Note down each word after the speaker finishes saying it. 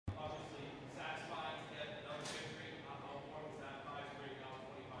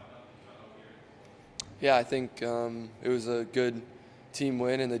Yeah, I think it was a good team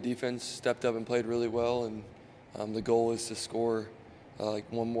win, and the defense stepped up and played really well. And the goal is to score like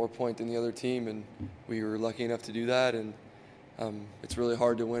one more point than the other team, and we were lucky enough to do that. And it's really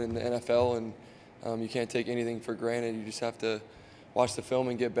hard to win in the NFL, and you can't take anything for granted. You just have to watch the film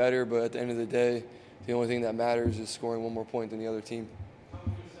and get better. But at the end of the day, the only thing that matters is scoring one more point than the other team. How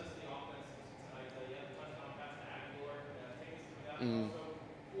would you assess the offense tonight? You had a touchdown pass to Aguilar. Take us through that, but Mm, also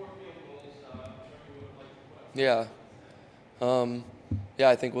four field goals. I'm sure you would have liked to put up some yeah. points instead. Yeah,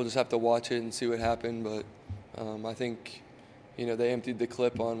 I think we'll just have to watch it and see what happened. But I think, they emptied the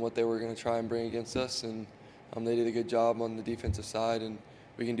clip on what they were going to try and bring against us, and they did a good job on the defensive side, and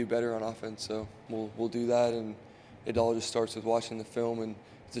we can do better on offense. So we'll do that, and it all just starts with watching the film. And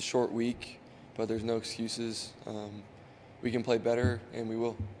it's a short week, but there's no excuses. We can play better, and we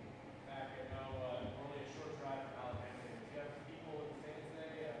will. Back, I know only a short drive from Alabama. Do you have people in the stands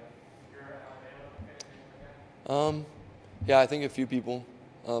today? You're an Alabama fan, anything like that? Yeah, I think a few people.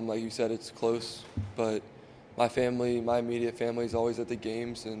 Like you said, it's close, but my family, my immediate family, is always at the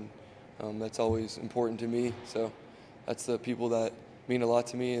games, and that's always important to me. So that's the people that mean a lot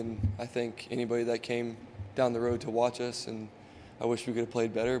to me, and I think anybody that came down the road to watch us, and I wish we could have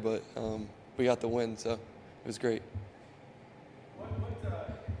played better, but we got the win, so it was great. For the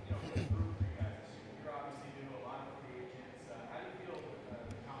group for you guys this year? You're obviously new, a lot of free agents. How do you feel with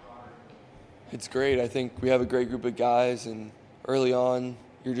the camaraderie? It's great. I think we have a great group of guys, and early on,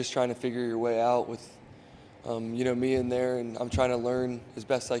 you're just trying to figure your way out with, me in there, and I'm trying to learn as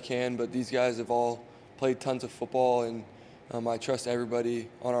best I can. But these guys have all played tons of football, and I trust everybody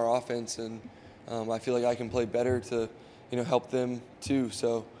on our offense, and I feel like I can play better to, help them too.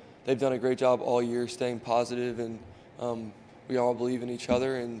 So they've done a great job all year staying positive, and we all believe in each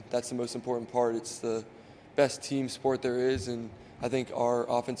other, and that's the most important part. It's the best team sport there is, and I think our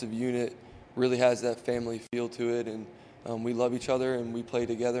offensive unit really has that family feel to it, and we love each other, and we play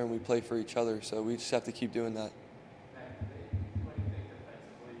together, and we play for each other. So we just have to keep doing that. Matt, do they do anything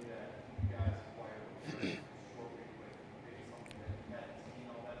defensively that you guys acquired with your short week with maybe something that you hadn't seen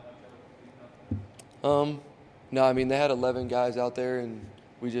all that much of leading up to this? No, I mean, they had 11 guys out there, and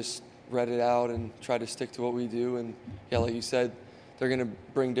we just read it out and tried to stick to what we do. And yeah, like you said, they're going to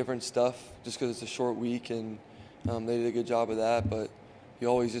bring different stuff just because it's a short week, and they did a good job of that. But you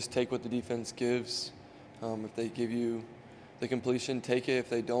always just take what the defense gives. If they give you the completion, take it.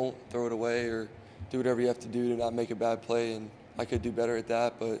 If they don't, throw it away or do whatever you have to do to not make a bad play. And I could do better at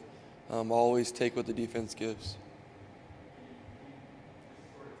that, but I'll always take what the defense gives.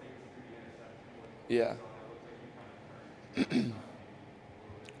 Sort of take us through the interception with Yeah. it looks like you kind of turned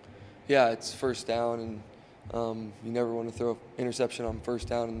Yeah, it's first down, and you never want to throw an interception on first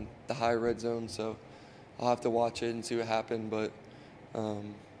down in the high red zone. So I'll have to watch it and see what happened. But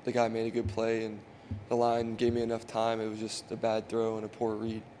the guy made a good play, and the line gave me enough time. It was just a bad throw and a poor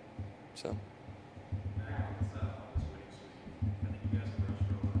read. So on this week, so I think you guys have rushed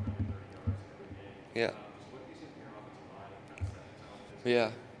for over 130 yards every game. yeah, Just what do you see from your offensive line and kind of setting the tone?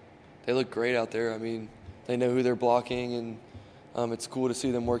 yeah, they look great out there. I mean, they know who they're blocking, and it's cool to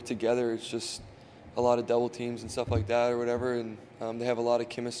see them work together. It's just a lot of double teams and stuff like that or whatever, and they have a lot of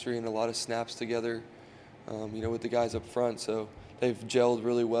chemistry and a lot of snaps together, with the guys up front. So they've gelled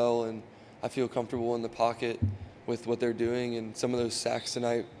really well, and I feel comfortable in the pocket with what they're doing. And some of those sacks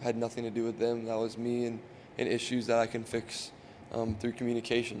tonight had nothing to do with them. That was me and issues that I can fix through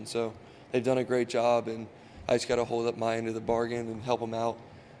communication. So they've done a great job, and I just got to hold up my end of the bargain and help them out,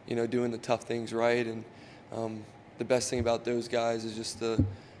 doing the tough things right. And the best thing about those guys is just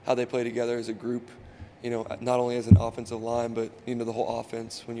how they play together as a group, not only as an offensive line, but, the whole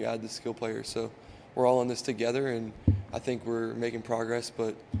offense when you add the skill players. So we're all in this together, and I think we're making progress,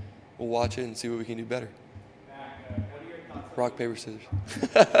 but we'll watch it and see what we can do better. Mac, what are your thoughts? Rock, paper, scissors.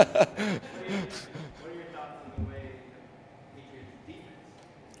 What are your thoughts on the way the Patriots defense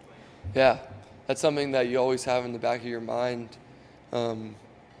is playing? Yeah, that's something that you always have in the back of your mind.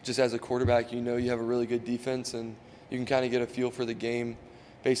 Just as a quarterback, you have a really good defense, and you can kind of get a feel for the game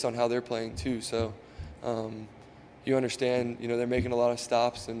based on how they're playing too. So you understand, they're making a lot of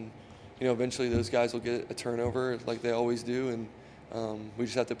stops, and eventually those guys will get a turnover like they always do, and we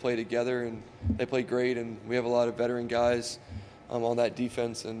just have to play together. And they play great, and we have a lot of veteran guys on that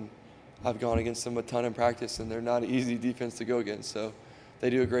defense, and I've gone against them a ton in practice, and they're not an easy defense to go against. So they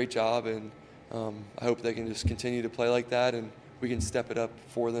do a great job, and I hope they can just continue to play like that, and we can step it up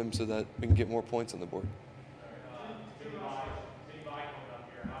for them so that we can get more points on the board. Big bye coming up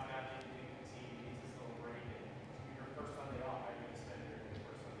here. How bad do you think the team needs to still break it? Your first Sunday off. How are you going to spend your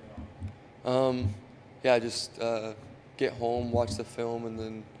first Sunday off? Yeah, just get home, watch the film, and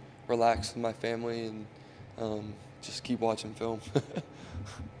then relax with my family and just keep watching film.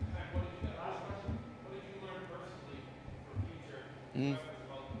 Mhm.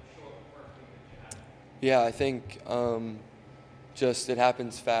 Yeah, I think just it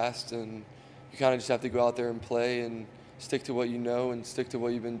happens fast, and you kind of just have to go out there and play and stick to what you know and stick to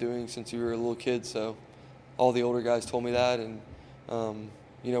what you've been doing since you were a little kid. So all the older guys told me that, and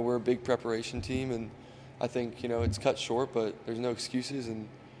we're a big preparation team, and I think it's cut short, but there's no excuses, and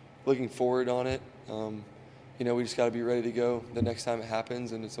looking forward on it. We just got to be ready to go the next time it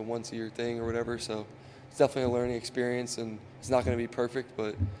happens, and it's a once-a-year thing or whatever. So it's definitely a learning experience, and it's not going to be perfect,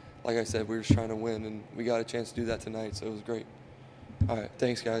 but like I said, we're just trying to win, and we got a chance to do that tonight, so it was great. All right,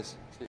 thanks, guys.